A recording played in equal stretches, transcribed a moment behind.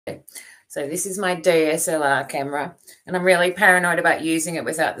So this is my DSLR camera, and I'm really paranoid about using it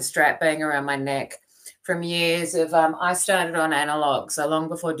without the strap being around my neck. From years of, I started on analog, so long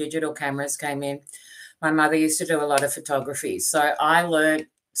before digital cameras came in. My mother used to do a lot of photography, so I learned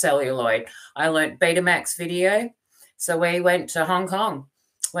celluloid. I learned Betamax video. So we went to Hong Kong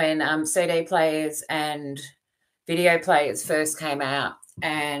when CD players and video players first came out,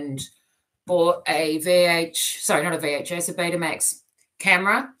 and bought a not a VHS, a Betamax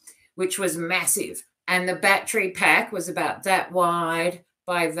camera, which was massive. And the battery pack was about that wide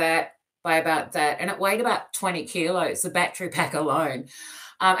by about that. And it weighed about 20 kilos, the battery pack alone.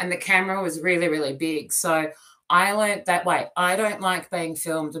 And the camera was really, really big. So I learned that way. I don't like being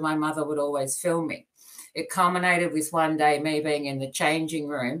filmed, and my mother would always film me. It culminated with one day me being in the changing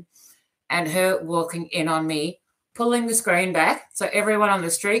room and her walking in on me, pulling the screen back so everyone on the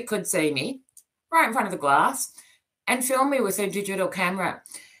street could see me right in front of the glass and film me with a digital camera.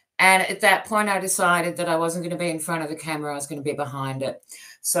 And at that point, I decided that I wasn't going to be in front of the camera. I was going to be behind it.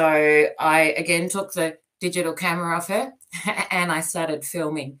 So I, again, took the digital camera off her and I started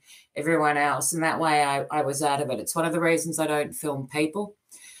filming everyone else. And that way I was out of it. It's one of the reasons I don't film people.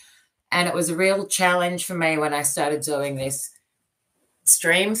 And it was a real challenge for me when I started doing this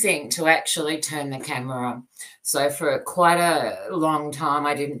stream thing to actually turn the camera on. So for quite a long time,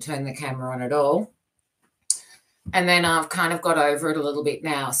 I didn't turn the camera on at all. And then I've kind of got over it a little bit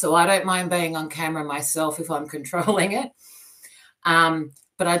now. So I don't mind being on camera myself if I'm controlling it.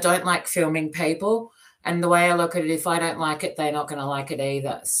 But I don't like filming people. And the way I look at it, if I don't like it, they're not going to like it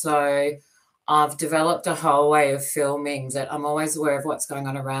either. So I've developed a whole way of filming that I'm always aware of what's going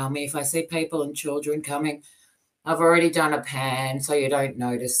on around me. If I see people and children coming, I've already done a pan so you don't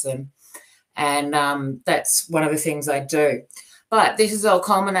notice them. And that's one of the things I do. But this is all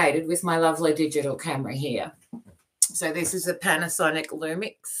culminated with my lovely digital camera here. So this is a Panasonic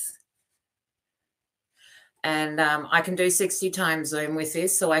Lumix. And I can do 60 times zoom with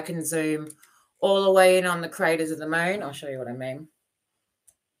this. So I can zoom all the way in on the craters of the moon. I'll show you what I mean.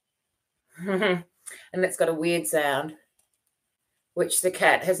 And it's got a weird sound, which the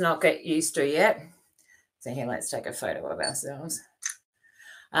cat has not got used to yet. So here, let's take a photo of ourselves.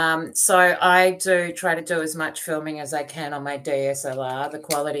 So I do try to do as much filming as I can on my DSLR. The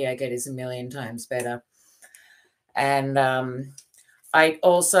quality I get is a million times better. And I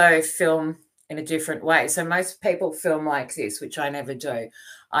also film in a different way. So most people film like this, which I never do.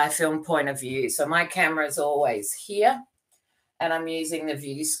 I film point of view. So my camera is always here, and I'm using the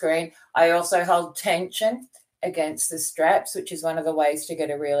view screen. I also hold tension against the straps, which is one of the ways to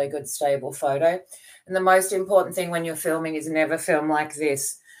get a really good stable photo. And the most important thing when you're filming is never film like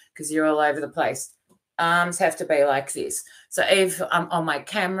this, because you're all over the place. Arms have to be like this. So if I'm on my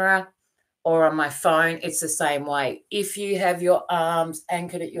camera or on my phone, it's the same way. If you have your arms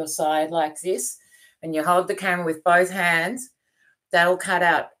anchored at your side like this, and you hold the camera with both hands, that'll cut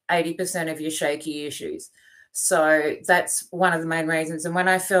out 80% of your shaky issues. So that's one of the main reasons. And when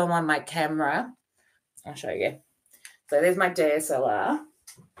I film on my camera, I'll show you. So there's my DSLR.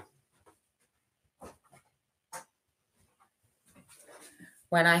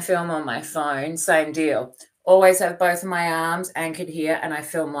 When I film on my phone, same deal. Always have both of my arms anchored here, and I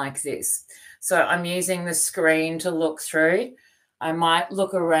film like this. So I'm using the screen to look through. I might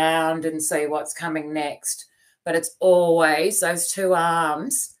look around and see what's coming next, but it's always those two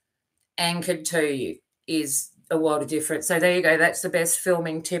arms anchored to you is a world of difference. So there you go. That's the best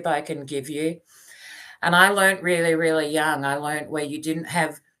filming tip I can give you. And I learned really, really young. I learned where you didn't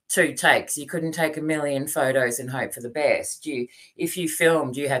have 2 takes. You couldn't take a million photos and hope for the best. If you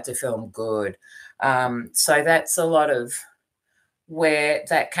filmed, you had to film good. So that's a lot of where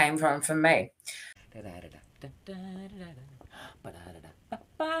that came from for me.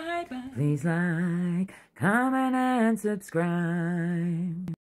 Please like, comment, and subscribe.